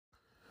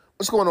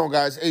What's going on,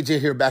 guys? AJ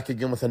here, back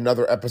again with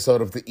another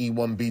episode of the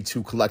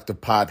E1B2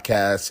 Collective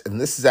Podcast. And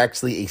this is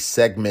actually a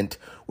segment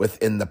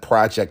within the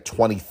Project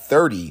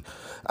 2030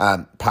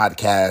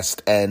 podcast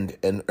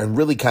and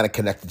really kind of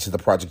connected to the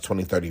Project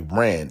 2030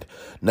 brand.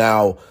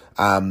 Now,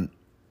 the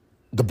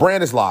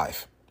brand is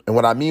live. And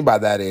what I mean by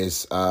that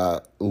is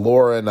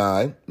Laura and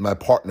I, my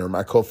partner,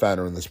 my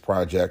co-founder in this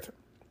project,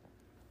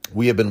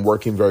 we have been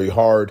working very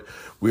hard.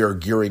 We are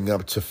gearing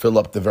up to fill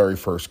up the very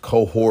first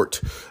cohort.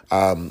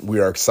 We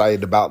are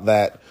excited about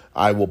that.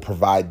 I will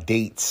provide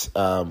dates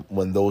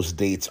when those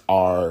dates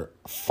are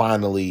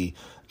finally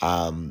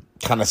kind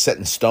of set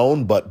in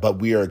stone, but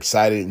we are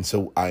excited. And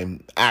so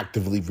I'm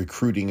actively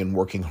recruiting and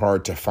working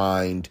hard to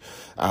find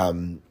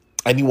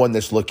anyone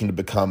that's looking to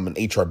become an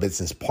HR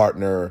business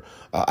partner,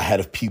 a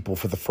head of people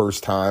for the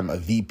first time, a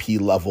VP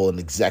level, an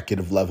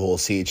executive level, a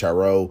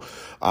CHRO.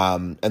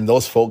 And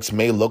those folks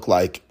may look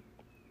like,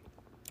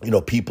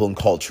 people and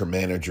culture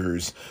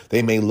managers.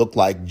 They may look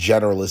like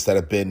generalists that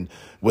have been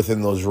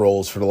within those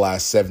roles for the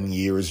last 7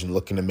 years and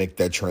looking to make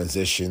that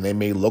transition. They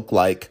may look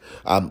like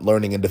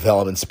learning and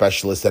development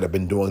specialists that have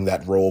been doing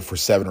that role for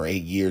 7 or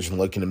 8 years and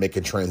looking to make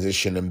a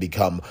transition and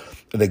become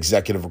an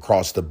executive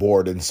across the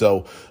board. And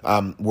so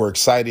we're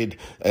excited.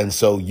 And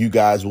so you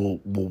guys will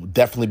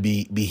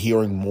definitely be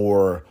hearing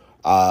more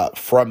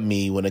from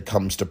me when it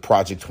comes to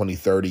Project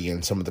 2030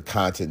 and some of the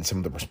content and some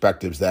of the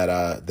perspectives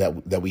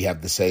that we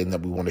have to say and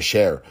that we want to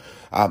share.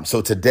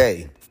 So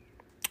today,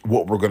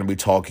 what we're going to be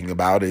talking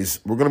about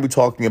is we're going to be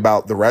talking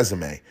about the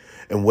resume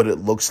and what it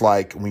looks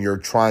like when you're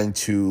trying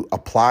to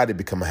apply to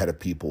become a head of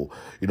people.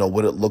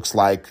 What it looks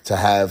like to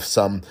have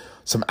some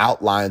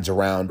outlines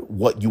around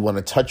what you want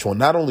to touch on,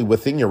 not only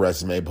within your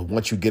resume, but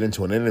once you get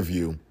into an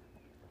interview,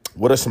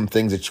 what are some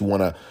things that you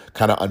want to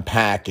kind of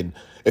unpack? And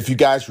if you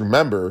guys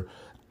remember,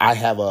 I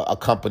have a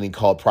company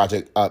called I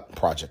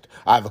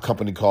have a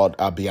company called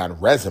Beyond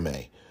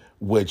Resume,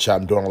 which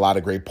I'm doing a lot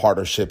of great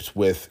partnerships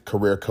with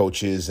career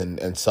coaches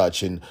and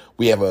such. And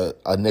we have an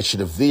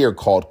initiative there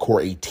called Core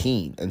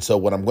 18. And so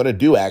what I'm going to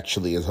do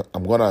actually is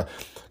I'm going to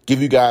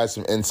give you guys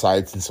some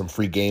insights and some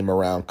free game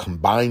around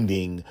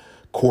combining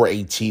Core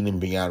 18 and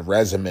Beyond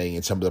Resume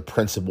and some of the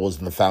principles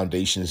and the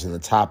foundations and the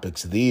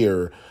topics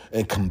there,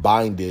 and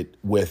combined it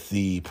with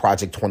the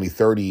Project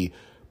 2030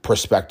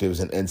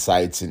 perspectives and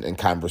insights and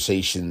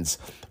conversations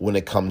when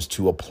it comes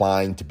to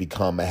applying to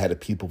become a head of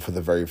people for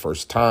the very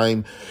first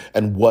time,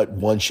 and what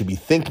one should be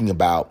thinking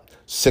about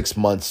 6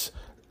 months,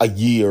 a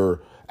year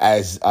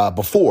as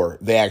before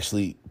they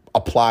actually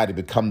apply to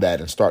become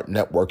that and start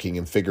networking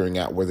and figuring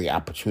out where the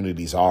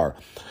opportunities are.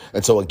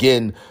 And so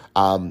again,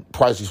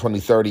 Project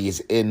 2030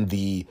 is in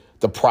the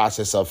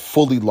process of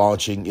fully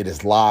launching. It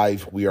is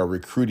live. We are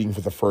recruiting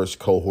for the first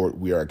cohort.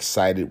 We are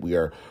excited. We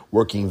are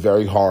working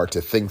very hard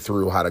to think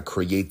through how to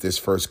create this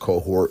first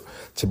cohort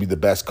to be the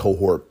best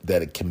cohort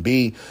that it can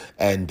be.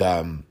 And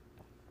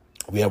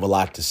we have a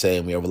lot to say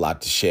and we have a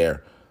lot to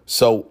share.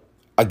 So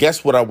I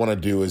guess what I want to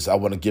do is I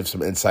want to give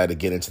some insight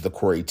again into the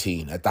Core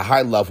 18. At the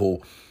high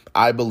level,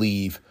 I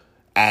believe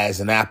as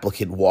an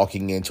applicant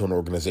walking into an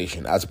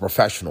organization, as a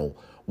professional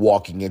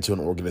walking into an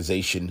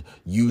organization,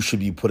 you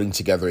should be putting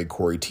together a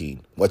Core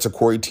 18. What's a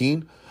Core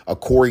 18? A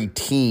Core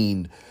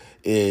 18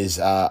 is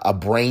a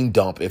brain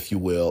dump, if you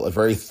will, a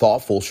very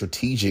thoughtful,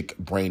 strategic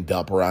brain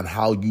dump around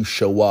how you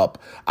show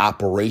up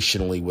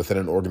operationally within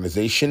an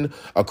organization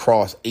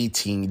across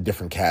 18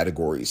 different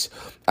categories.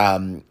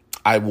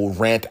 I will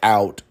rant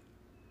out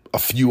a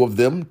few of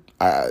them.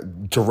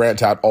 To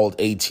rant out all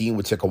 18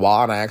 would take a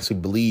while, and I actually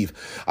believe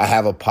I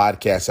have a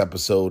podcast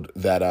episode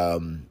that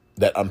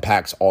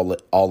unpacks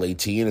all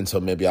 18, and so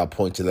maybe I'll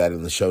point to that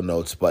in the show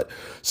notes. But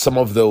some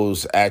of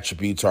those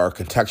attributes are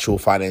contextual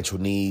financial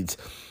needs,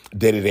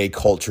 day-to-day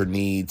culture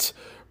needs,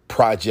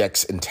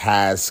 projects and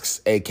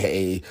tasks,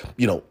 aka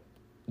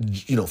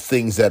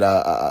things that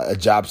a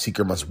job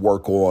seeker must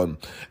work on,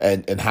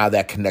 and how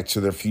that connects to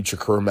their future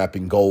career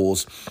mapping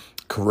goals.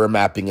 Career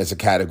mapping as a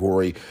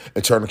category,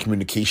 internal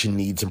communication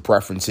needs and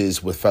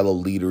preferences with fellow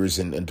leaders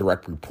and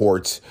direct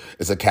reports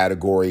as a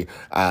category,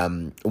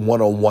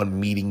 one-on-one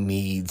meeting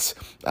needs,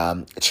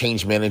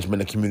 change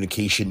management and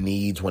communication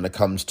needs when it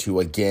comes to,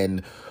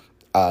 again,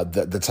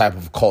 the type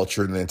of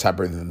culture and the type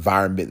of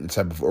environment and the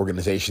type of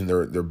organization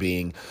they're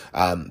being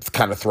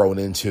kind of thrown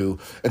into.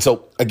 And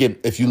so, again,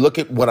 if you look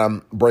at what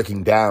I'm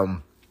breaking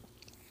down,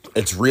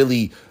 it's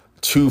really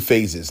two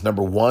phases.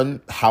 Number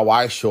one, how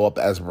I show up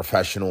as a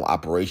professional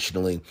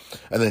operationally.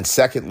 And then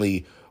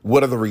secondly,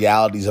 what are the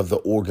realities of the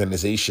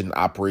organization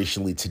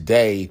operationally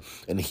today?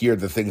 And here are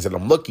the things that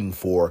I'm looking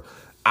for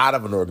out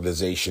of an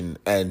organization,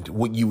 and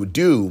what you would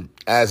do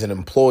as an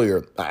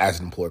employer, as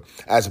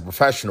a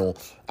professional,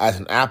 as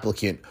an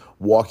applicant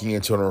walking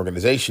into an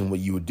organization. What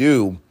you would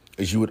do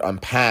is you would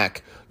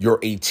unpack your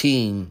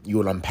 18, you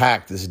would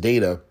unpack this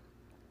data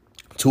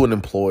to an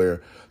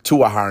employer,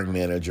 to a hiring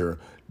manager,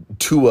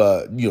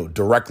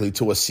 directly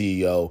to a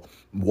CEO,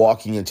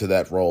 walking into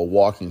that role,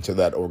 walking to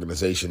that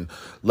organization,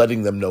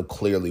 letting them know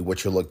clearly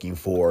what you're looking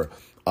for,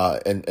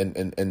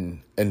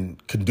 and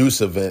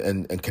conducive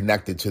and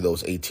connected to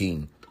those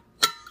 18.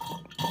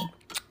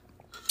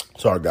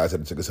 Sorry, guys, I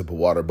had to take a sip of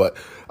water. But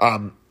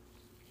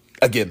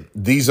again,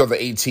 these are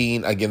the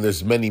 18. Again,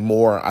 there's many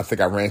more. I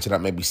think I ranted out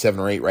maybe 7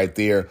 or 8 right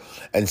there.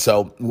 And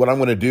so what I'm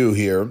going to do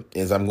here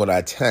is I'm going to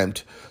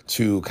attempt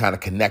to kind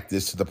of connect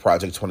this to the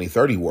Project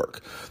 2030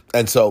 work.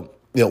 And so,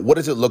 what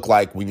does it look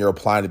like when you're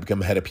applying to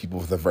become a head of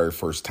people for the very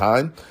first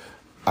time?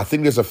 I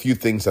think there's a few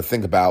things to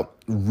think about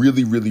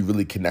really, really,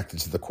 really connected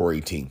to the core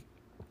 18.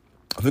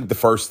 I think the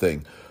first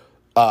thing,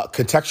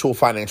 contextual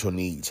financial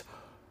needs.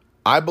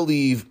 I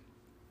believe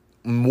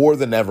more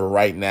than ever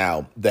right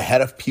now, the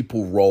head of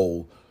people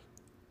role,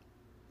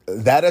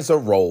 that is a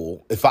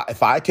role. If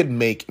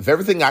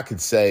everything I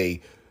could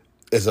say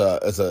is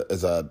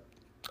a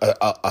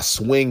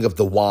swing of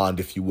the wand,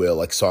 if you will,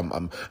 like, so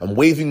I'm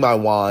waving my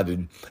wand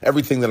and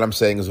everything that I'm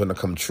saying is going to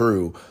come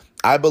true.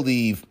 I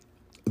believe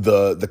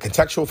the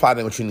contextual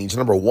financial needs,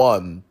 number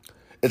one,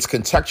 it's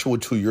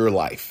contextual to your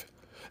life.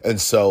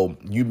 And so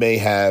you may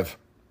have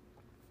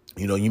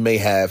 2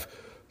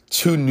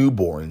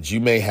 newborns. You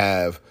may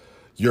have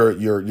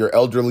your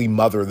elderly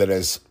mother that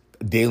is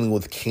dealing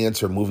with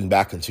cancer moving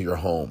back into your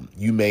home.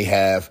 You may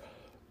have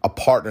a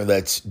partner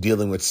that's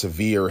dealing with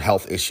severe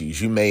health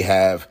issues. You may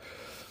have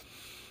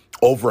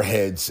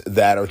overheads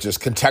that are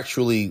just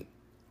contextually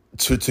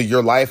to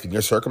your life and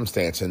your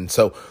circumstance. And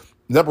so,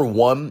 number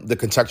one, the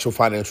contextual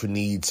financial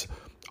needs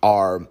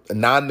are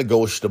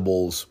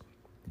non-negotiables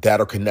that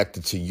are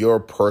connected to your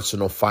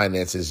personal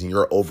finances and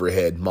your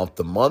overhead month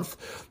to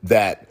month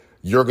that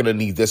you're going to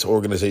need this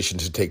organization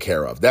to take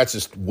care of. That's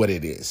just what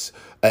it is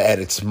at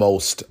its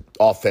most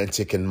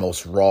authentic and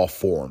most raw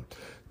form.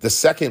 The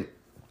second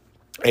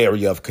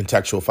area of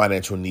contextual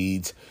financial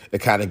needs,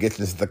 it kind of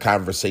gets into the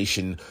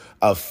conversation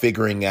of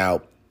figuring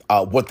out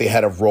what the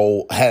head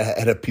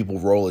of people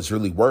role is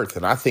really worth.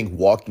 And I think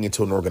walking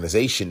into an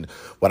organization,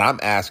 what I'm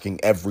asking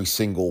every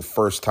single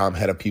first-time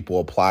head of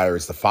people applier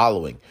is the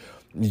following.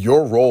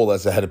 Your role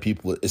as a head of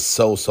people is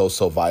so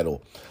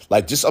vital.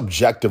 Like, just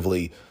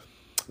objectively,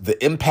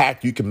 the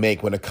impact you can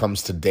make when it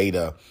comes to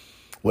data,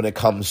 when it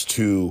comes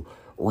to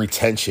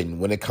retention,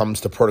 when it comes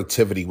to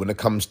productivity, when it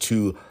comes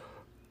to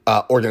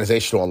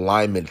organizational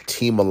alignment,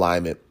 team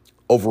alignment,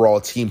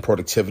 overall team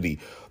productivity,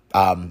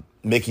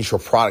 making sure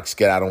products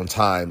get out on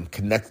time,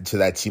 connected to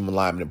that team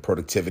alignment and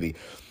productivity,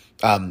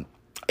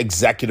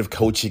 executive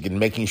coaching and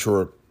making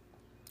sure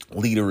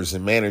leaders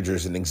and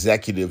managers and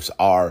executives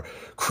are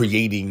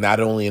creating not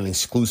only an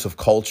exclusive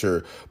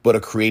culture, but are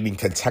creating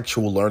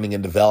contextual learning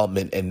and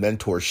development and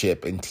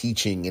mentorship and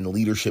teaching and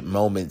leadership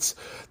moments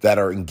that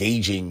are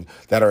engaging,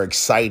 that are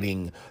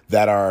exciting,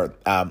 that are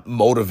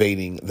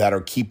motivating, that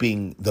are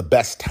keeping the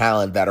best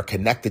talent, that are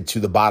connected to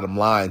the bottom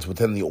lines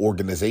within the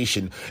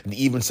organization, and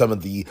even some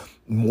of the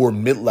more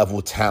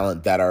mid-level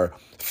talent that are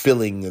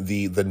filling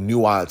the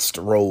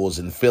nuanced roles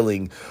and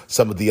filling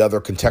some of the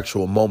other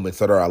contextual moments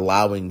that are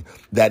allowing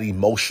that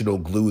emotional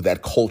glue,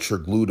 that culture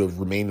glue to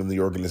remain in the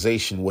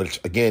organization, which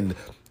again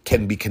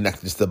can be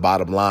connected to the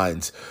bottom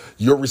lines.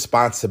 Your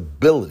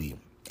responsibility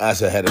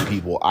as a head of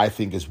people, I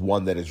think, is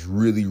one that is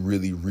really,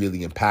 really, really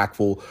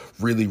impactful,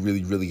 really,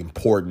 really, really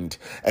important.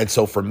 And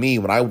so for me,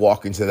 when I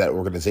walk into that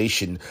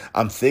organization,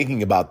 I'm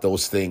thinking about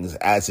those things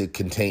as it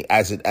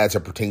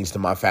pertains to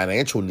my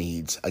financial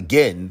needs.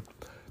 Again,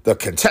 the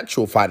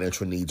contextual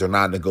financial needs are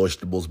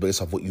non-negotiables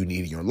based off what you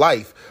need in your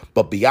life.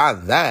 But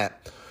beyond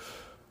that,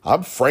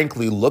 I'm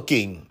frankly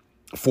looking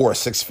for a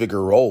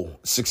 6-figure role,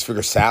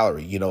 6-figure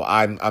salary.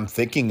 I'm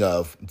thinking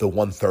of the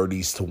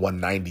 130s to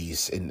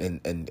 190s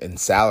in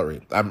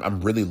salary.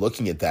 I'm really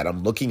looking at that.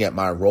 I'm looking at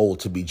my role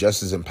to be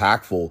just as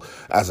impactful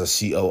as a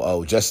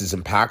COO, just as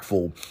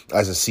impactful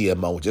as a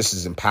CMO, just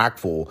as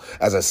impactful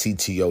as a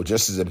CTO,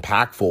 just as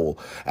impactful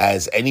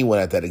as anyone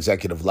at that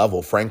executive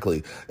level,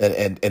 frankly.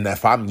 And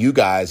if I'm you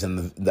guys,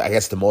 and I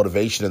guess the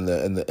motivation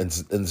and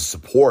the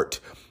support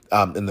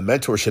and the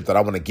mentorship that I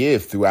want to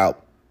give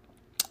throughout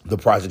the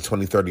Project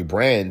 2030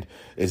 brand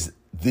is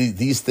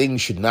these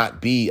things should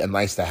not be a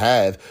nice to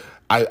have.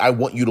 I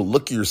want you to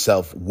look at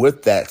yourself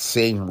with that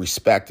same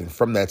respect and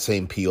from that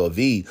same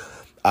POV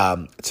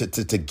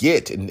to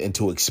get and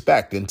to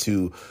expect and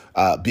to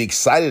be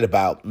excited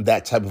about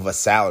that type of a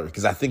salary,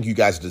 because I think you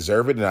guys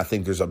deserve it. And I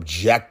think there's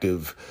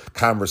objective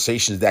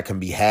conversations that can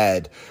be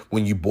had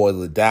when you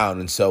boil it down.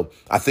 And so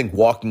I think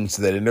walking into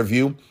that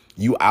interview,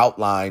 you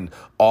outline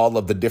all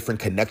of the different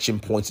connection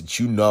points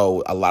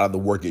that a lot of the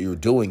work that you're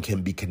doing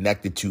can be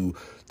connected to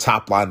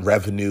top line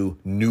revenue,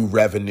 new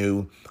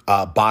revenue,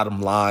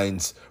 bottom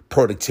lines,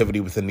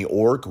 productivity within the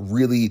org,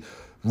 really,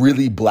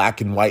 really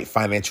black and white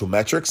financial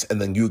metrics.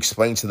 And then you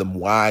explain to them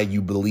why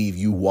you believe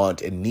you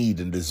want and need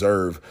and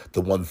deserve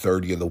the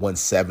 130 or the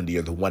 170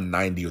 or the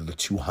 190 or the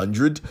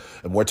 200.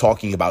 And we're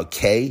talking about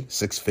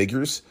 6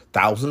 figures,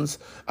 thousands.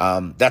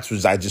 That's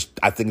what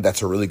I think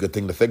that's a really good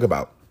thing to think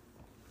about.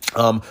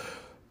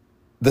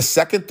 The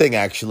second thing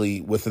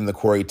actually within the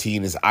Core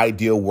 18 is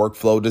ideal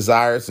workflow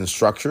desires and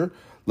structure.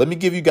 Let me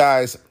give you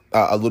guys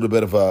a little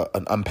bit of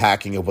an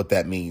unpacking of what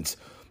that means.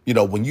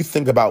 When you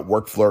think about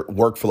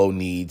workflow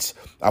needs,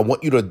 I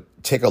want you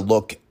take a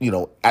look,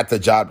 at the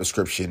job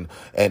description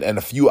and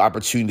a few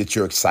opportunities that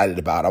you're excited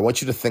about. I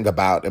want you to think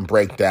about and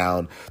break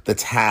down the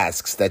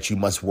tasks that you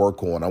must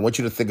work on. I want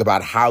you to think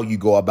about how you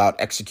go about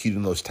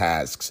executing those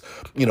tasks.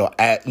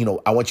 I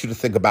want you to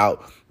think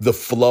about the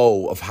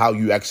flow of how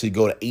you actually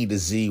go to A to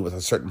Z with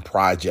a certain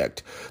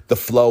project, the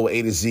flow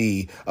A to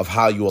Z of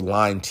how you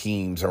align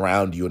teams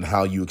around you and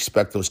how you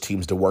expect those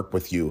teams to work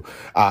with you.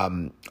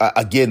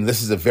 Again,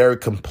 this is a very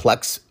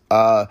complex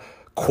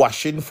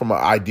question from an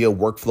ideal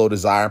workflow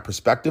design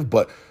perspective.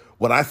 But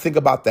when I think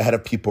about the head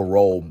of people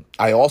role,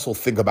 I also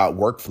think about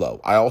workflow.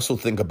 I also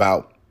think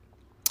about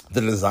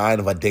the design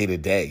of a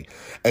day-to-day.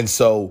 And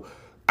so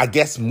I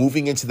guess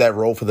moving into that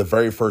role for the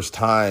very first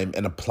time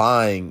and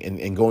applying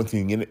and going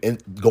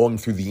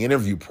through the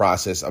interview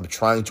process of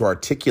trying to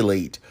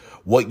articulate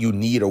what you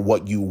need or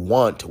what you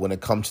want when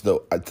it comes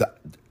to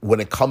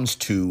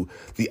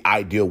the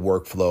ideal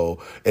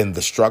workflow and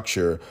the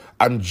structure,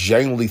 I'm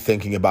genuinely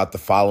thinking about the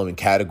following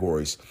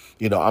categories.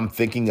 I'm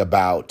thinking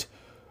about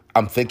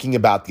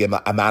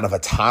the amount of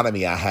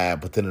autonomy I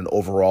have within an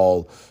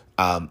overall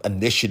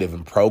initiative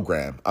and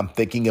program. I'm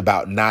thinking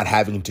about not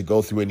having to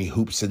go through any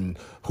hoops and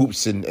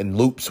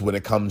loops when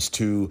it comes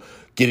to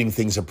getting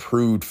things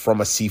approved from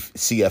a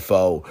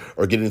CFO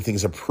or getting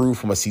things approved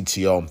from a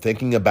CTO. I'm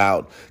thinking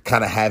about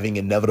kind of having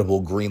inevitable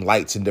green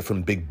lights in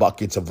different big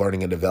buckets of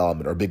learning and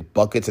development, or big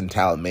buckets in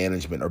talent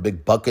management, or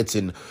big buckets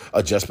in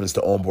adjustments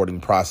to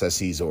onboarding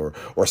processes or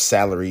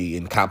salary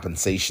and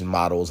compensation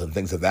models and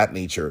things of that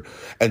nature.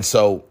 And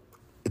so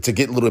to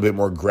get a little bit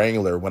more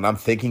granular, when I'm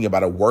thinking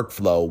about a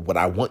workflow, what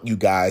I want you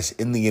guys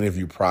in the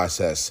interview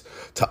process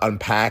to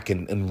unpack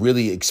and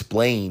really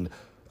explain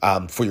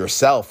for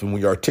yourself, and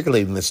when you're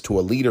articulating this to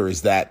a leader,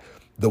 is that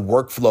the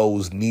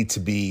workflows need to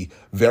be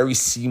very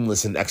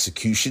seamless in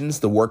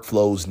executions. The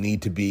workflows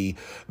need to be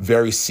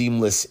very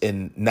seamless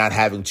in not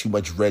having too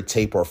much red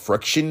tape or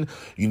friction.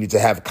 You need to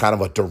have kind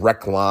of a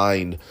direct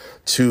line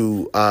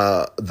to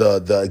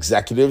the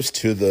executives,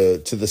 to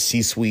the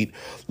C-suite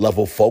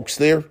level folks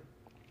there.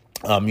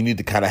 You need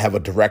to kind of have a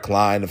direct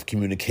line of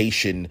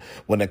communication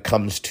when it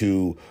comes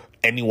to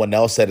anyone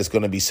else that is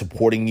going to be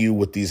supporting you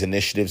with these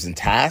initiatives and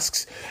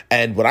tasks.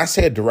 And when I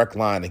say a direct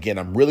line, again,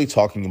 I'm really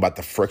talking about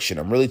the friction.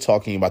 I'm really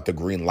talking about the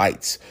green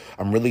lights.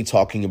 I'm really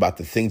talking about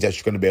the things that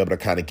you're going to be able to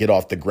kind of get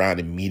off the ground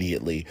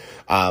immediately.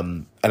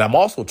 And I'm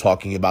also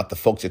talking about the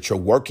folks that you're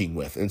working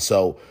with. And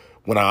so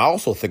when I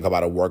also think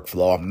about a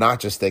workflow, I'm not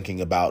just thinking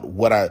about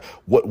what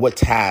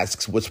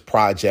tasks, which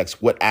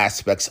projects, what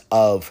aspects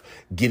of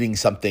getting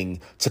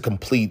something to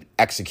complete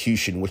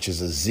execution, which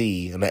is a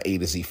Z in an A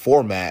to Z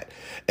format,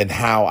 and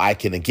how I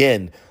can,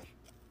 again,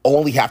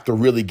 only have to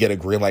really get a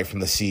green light from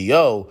the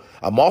CEO.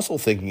 I'm also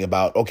thinking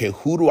about, okay,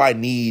 who do I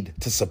need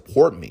to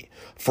support me?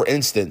 For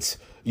instance,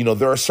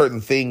 there are certain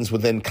things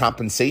within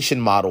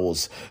compensation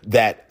models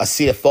that a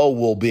CFO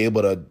will be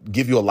able to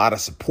give you a lot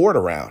of support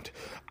around.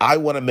 I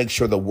want to make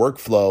sure the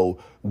workflow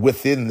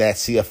within that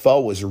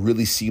CFO is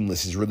really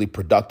seamless, is really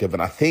productive.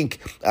 And I think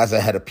as a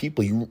head of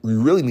people, you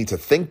really need to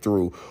think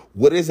through,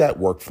 what is that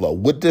workflow?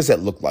 What does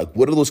that look like?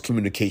 What do those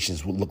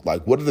communications look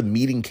like? What do the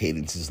meeting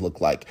cadences look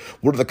like?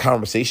 What are the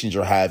conversations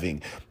you're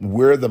having?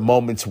 Where are the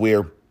moments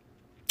where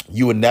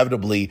you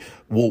inevitably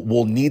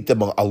will need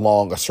them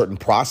along a certain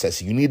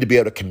process? You need to be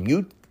able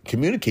to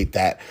communicate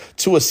that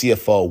to a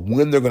CFO,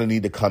 when they're going to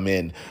need to come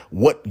in,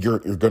 what you're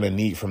going to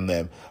need from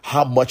them,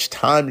 how much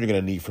time you're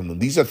going to need from them.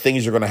 These are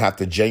things you're going to have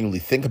to genuinely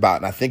think about.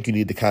 And I think you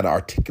need to kind of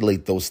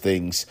articulate those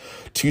things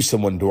to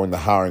someone during the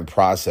hiring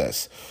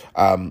process.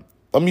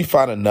 Let me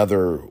find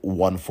another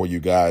one for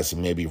you guys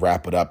and maybe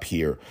wrap it up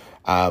here.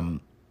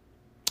 I'm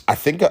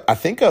looking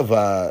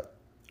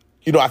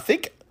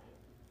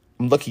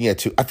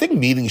at I think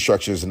meeting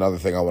structure is another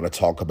thing I want to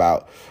talk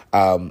about.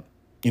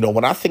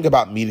 When I think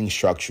about meeting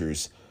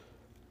structures,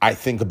 I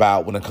think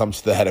about, when it comes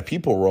to the head of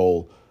people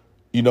role,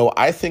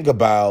 I think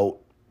about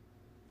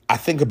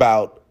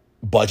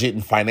budget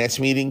and finance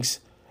meetings.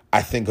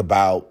 I think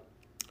about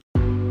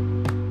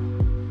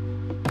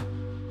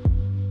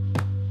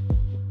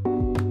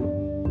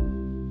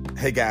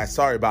Hey guys,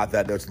 sorry about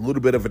that. There's a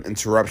little bit of an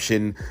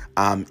interruption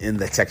in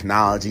the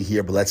technology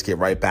here, but let's get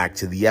right back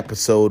to the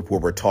episode where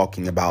we're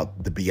talking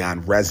about the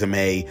Beyond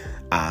Resume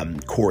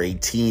Core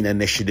 18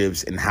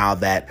 initiatives and how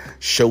that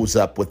shows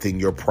up within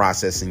your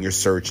process and your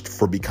search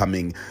for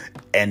becoming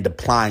and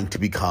applying to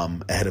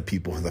become a head of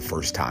people for the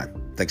first time.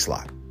 Thanks a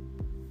lot.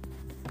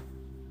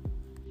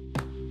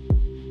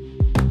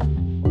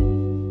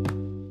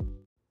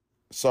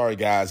 Sorry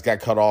guys, got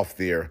cut off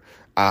there.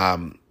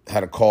 Had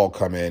a call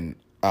come in.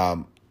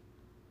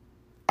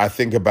 I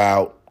think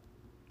about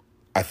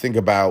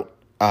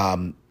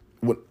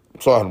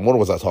what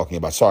was I talking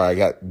about?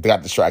 Sorry, I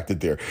got distracted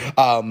there.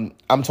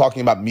 I'm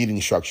talking about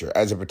meeting structure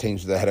as it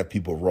pertains to the head of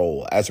people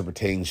role, as it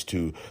pertains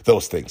to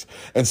those things.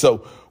 And so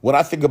when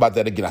I think about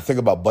that, again, I think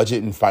about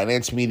budget and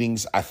finance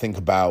meetings. I think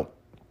about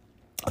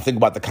I think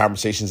about the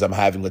conversations I'm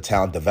having with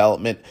talent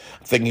development.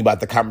 I'm thinking about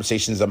the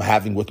conversations I'm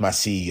having with my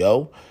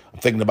CEO. I'm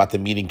thinking about the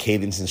meeting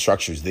cadence and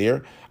structures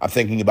there. I'm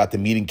thinking about the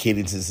meeting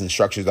cadences and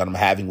structures that I'm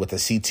having with a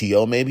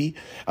CTO maybe.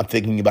 I'm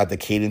thinking about the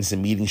cadence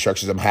and meeting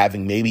structures I'm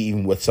having maybe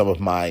even with some of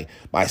my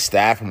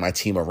staff and my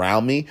team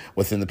around me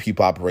within the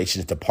people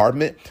operations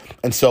department.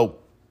 And so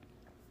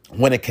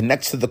when it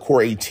connects to the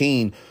core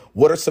 18,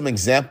 what are some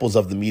examples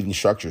of the meeting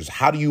structures?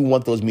 How do you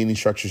want those meeting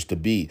structures to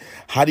be?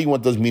 How do you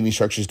want those meeting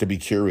structures to be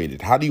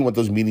curated? How do you want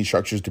those meeting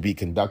structures to be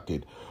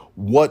conducted?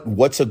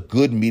 What's a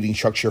good meeting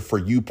structure for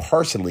you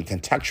personally,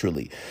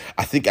 contextually?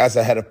 I think as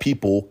a head of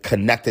people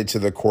connected to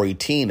the core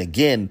 18,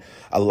 again,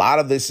 a lot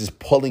of this is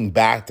pulling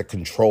back the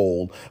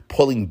control,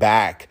 pulling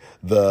back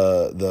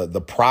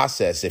the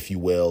process, if you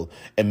will,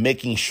 and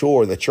making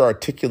sure that you're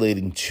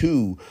articulating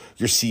to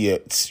your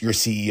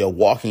CEO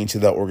walking into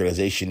that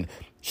organization.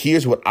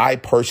 Here's what I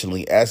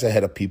personally, as a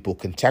head of people,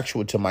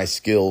 contextual to my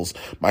skills,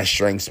 my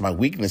strengths, my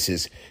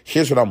weaknesses.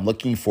 Here's what I'm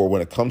looking for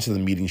when it comes to the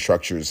meeting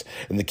structures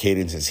and the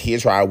cadences.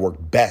 Here's where I work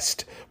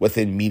best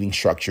within meeting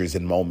structures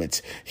and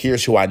moments.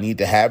 Here's who I need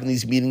to have in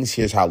these meetings.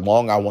 Here's how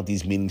long I want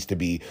these meetings to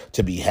be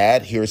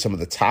had. Here's some of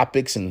the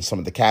topics and some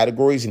of the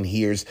categories, and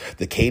here's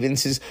the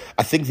cadences.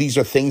 I think these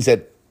are things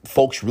that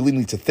folks really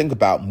need to think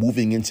about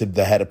moving into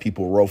the head of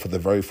people role for the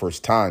very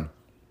first time.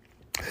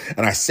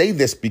 And I say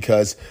this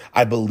because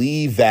I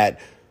believe that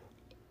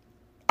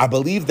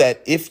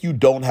if you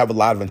don't have a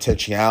lot of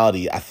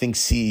intentionality, I think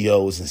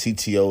CEOs and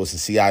CTOs and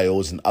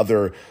CIOs and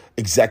other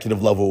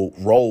executive level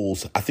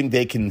roles, I think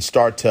they can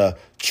start to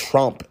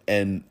trump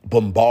and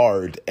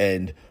bombard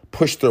and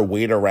push their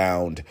weight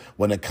around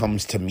when it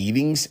comes to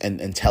meetings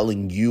and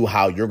telling you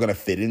how you're going to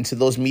fit into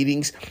those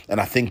meetings. And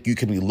I think you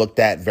can be looked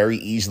at very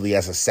easily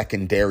as a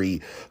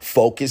secondary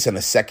focus and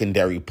a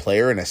secondary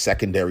player and a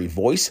secondary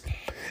voice.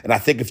 And I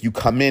think if you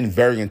come in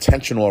very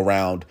intentional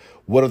around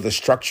what are the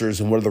structures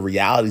and what are the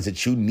realities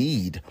that you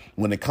need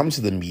when it comes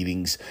to the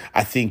meetings,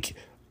 I think,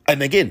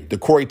 and again, the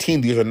core 18,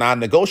 these are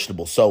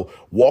non-negotiable. So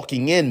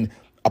walking in,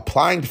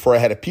 applying for a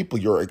head of people,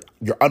 you're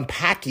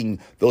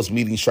unpacking those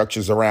meeting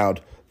structures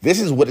around, this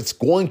is what it's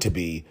going to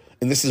be,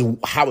 and this is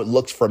how it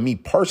looks for me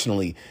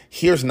personally.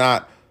 Here's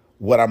not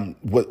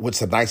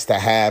what's a nice to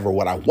have or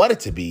what I want it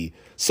to be.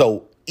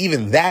 So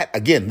even that,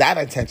 again, that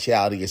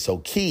intentionality is so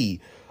key.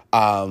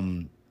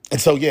 And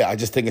so, yeah, I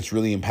just think it's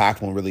really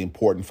impactful and really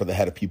important for the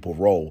head of people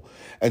role.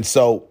 And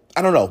so,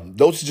 I don't know,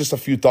 those are just a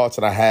few thoughts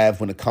that I have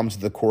when it comes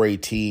to the core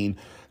 18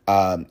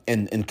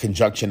 in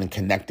conjunction and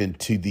connected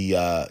to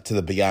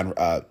the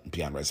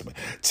beyond resume,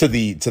 to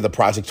the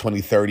Project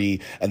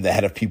 2030 and the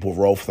head of people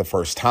role for the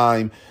first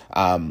time.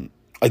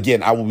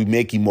 Again, I will be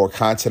making more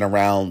content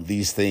around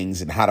these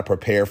things and how to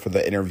prepare for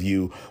the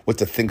interview, what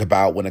to think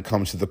about when it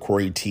comes to the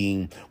core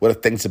 18,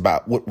 what to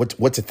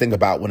think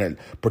about when it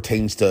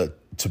pertains to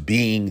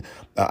being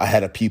a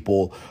head of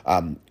people,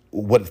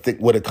 when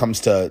it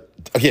comes to,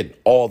 again,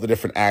 all the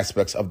different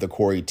aspects of the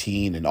core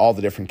 18 and all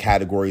the different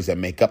categories that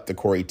make up the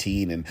core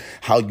 18 and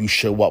how you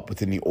show up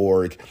within the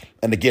org.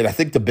 And again, I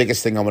think the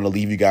biggest thing I'm going to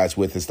leave you guys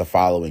with is the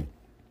following.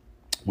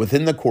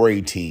 Within the core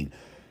 18,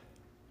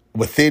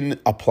 within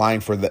applying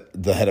for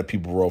the head of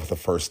people role for the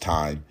first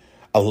time,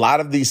 a lot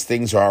of these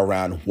things are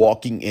around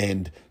walking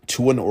in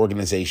to an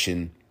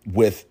organization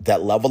with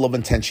that level of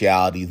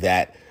intentionality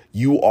that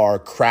you are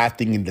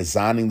crafting and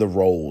designing the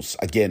roles,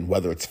 again,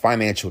 whether it's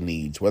financial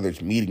needs, whether it's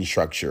meeting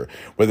structure,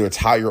 whether it's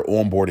how your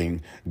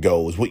onboarding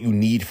goes, what you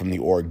need from the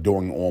org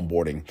during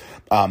onboarding,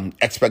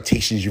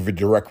 expectations of your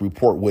direct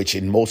report, which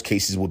in most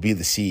cases will be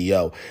the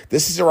CEO.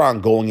 This is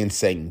around going and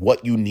saying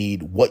what you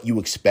need, what you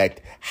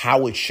expect,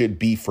 how it should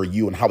be for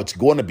you and how it's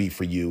going to be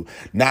for you,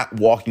 not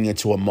walking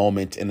into a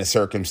moment in a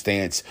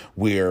circumstance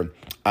where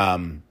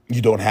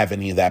you don't have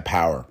any of that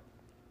power.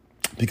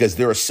 Because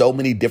there are so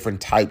many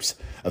different types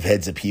of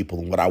heads of people.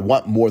 And what I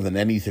want more than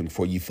anything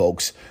for you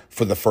folks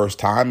for the first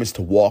time is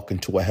to walk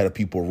into a head of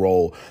people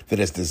role that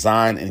is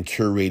designed and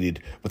curated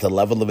with a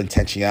level of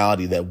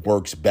intentionality that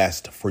works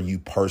best for you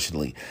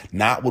personally.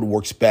 Not what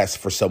works best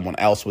for someone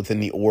else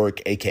within the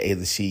org, aka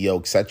the CEO,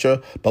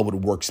 etc., but what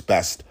works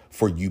best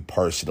for you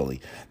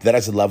personally. That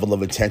is a level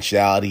of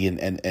intentionality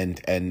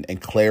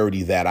and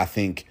clarity that I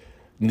think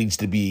needs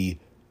to be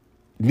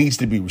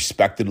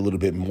respected a little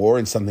bit more,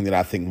 and something that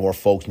I think more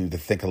folks need to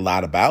think a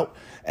lot about.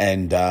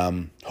 And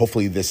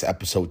hopefully this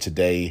episode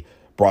today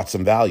brought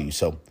some value.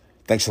 So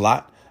thanks a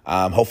lot.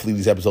 Hopefully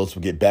these episodes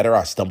will get better.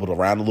 I stumbled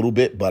around a little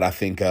bit, but I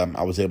think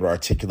I was able to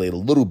articulate a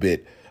little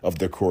bit of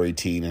the core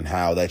 18 and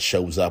how that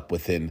shows up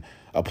within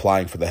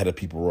applying for the head of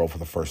people role for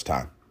the first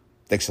time.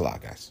 Thanks a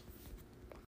lot, guys.